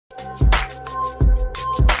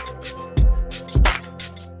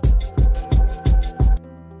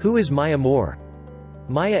Who is Maya Moore?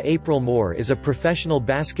 Maya April Moore is a professional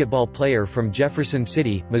basketball player from Jefferson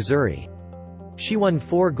City, Missouri. She won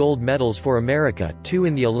 4 gold medals for America, 2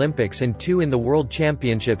 in the Olympics and 2 in the World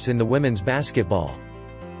Championships in the women's basketball.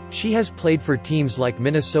 She has played for teams like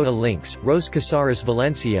Minnesota Lynx, Ros Casares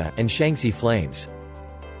Valencia, and Shanxi Flames.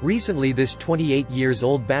 Recently, this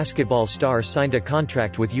 28-years-old basketball star signed a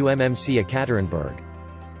contract with UMMC Ekaterinburg.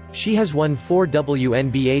 She has won 4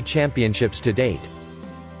 WNBA championships to date.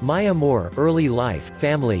 Maya Moore, early life,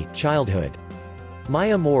 family, childhood.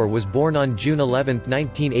 Maya Moore was born on June 11,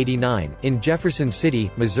 1989, in Jefferson City,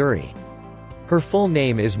 Missouri. Her full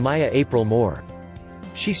name is Maya April Moore.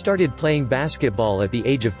 She started playing basketball at the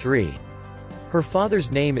age of 3. Her father's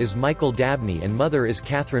name is Michael Dabney and mother is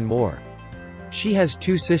Kathryn Moore. She has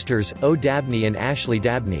 2 sisters, Dabney and Ashley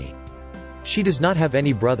Dabney. She does not have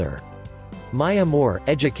any brother. Maya Moore,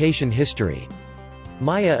 education history.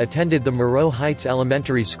 Maya attended the Moreau Heights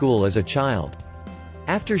Elementary School as a child.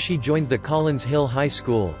 After she joined the Collins Hill High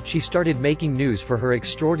School, she started making news for her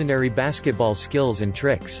extraordinary basketball skills and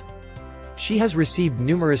tricks. She has received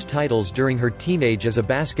numerous titles during her teenage as a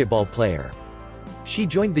basketball player. She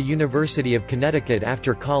joined the University of Connecticut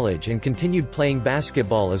after college and continued playing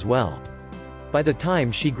basketball as well. By the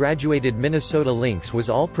time she graduated, Minnesota Lynx was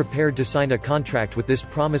all prepared to sign a contract with this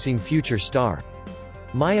promising future star.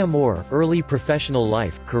 Maya Moore, early professional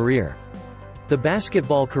life, career. The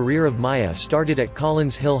basketball career of Maya started at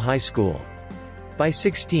Collins Hill High School. By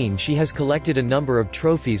 16 she has collected a number of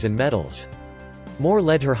trophies and medals. Moore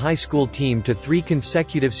led her high school team to 3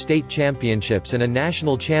 consecutive state championships and a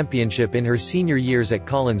national championship in her senior years at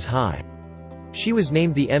Collins High. She was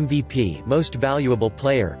named the MVP, Most Valuable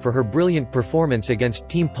Player, for her brilliant performance against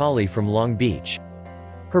Team Poly from Long Beach.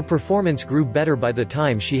 Her performance grew better by the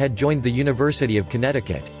time she had joined the University of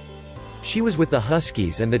Connecticut. She was with the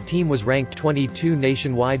Huskies and the team was ranked 22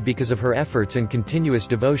 nationwide because of her efforts and continuous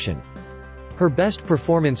devotion. Her best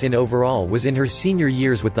performance in overall was in her senior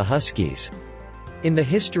years with the Huskies. In the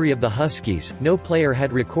history of the Huskies, no player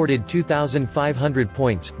had recorded 2,500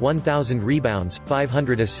 points, 1,000 rebounds,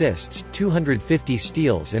 500 assists, 250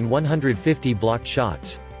 steals and 150 blocked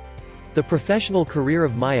shots. The professional career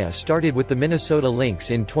of Maya started with the Minnesota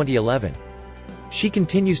Lynx in 2011. She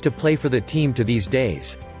continues to play for the team to these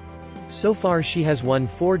days. So far she has won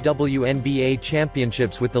 4 WNBA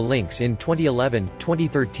championships with the Lynx in 2011,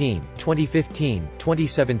 2013, 2015,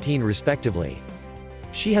 2017 respectively.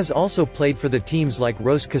 She has also played for the teams like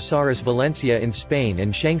Ros Casares Valencia in Spain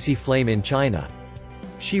and Shanxi Flames in China.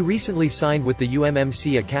 She recently signed with the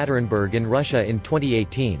UMMC Ekaterinburg in Russia in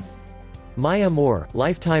 2018. Maya Moore,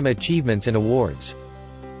 Lifetime Achievements and Awards.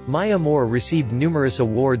 Maya Moore received numerous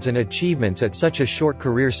awards and achievements at such a short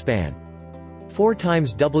career span. 4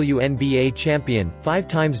 times WNBA champion, 5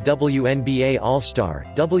 times WNBA All-Star,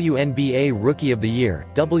 WNBA Rookie of the Year,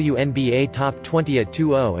 WNBA Top 20 at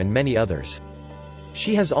 2-0 and many others.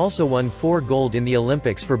 She has also won 4 gold in the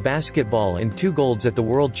Olympics for basketball and 2 golds at the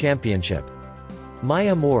World Championship.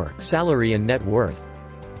 Maya Moore, salary and net worth.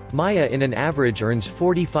 Maya in an average earns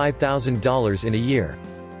 $45,000 in a year.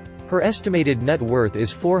 Her estimated net worth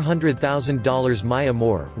is $400,000. Maya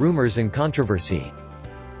Moore, rumors and controversy.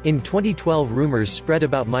 In 2012 rumors spread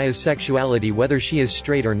about Maya's sexuality, whether she is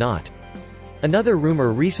straight or not. Another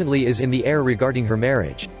rumor recently is in the air regarding her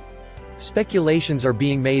marriage. Speculations are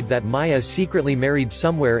being made that Maya secretly married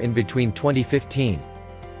somewhere in between 2015.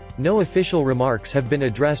 No official remarks have been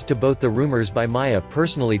addressed to both the rumors by Maya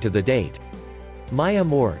personally to the date. Maya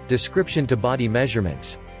Moore, description to body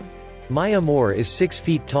measurements. Maya Moore is 6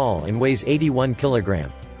 feet tall and weighs 81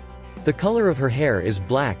 kilograms. The color of her hair is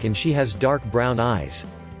black and she has dark brown eyes.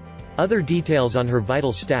 Other details on her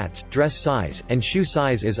vital stats, dress size, and shoe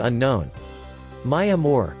size is unknown. Maya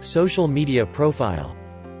Moore, social media profile.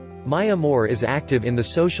 Maya Moore is active in the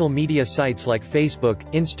social media sites like Facebook,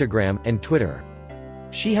 Instagram, and Twitter.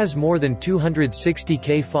 She has more than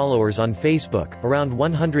 260,000 followers on Facebook, around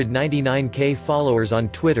 199,000 followers on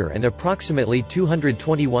Twitter and approximately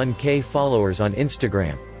 221,000 followers on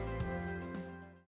Instagram.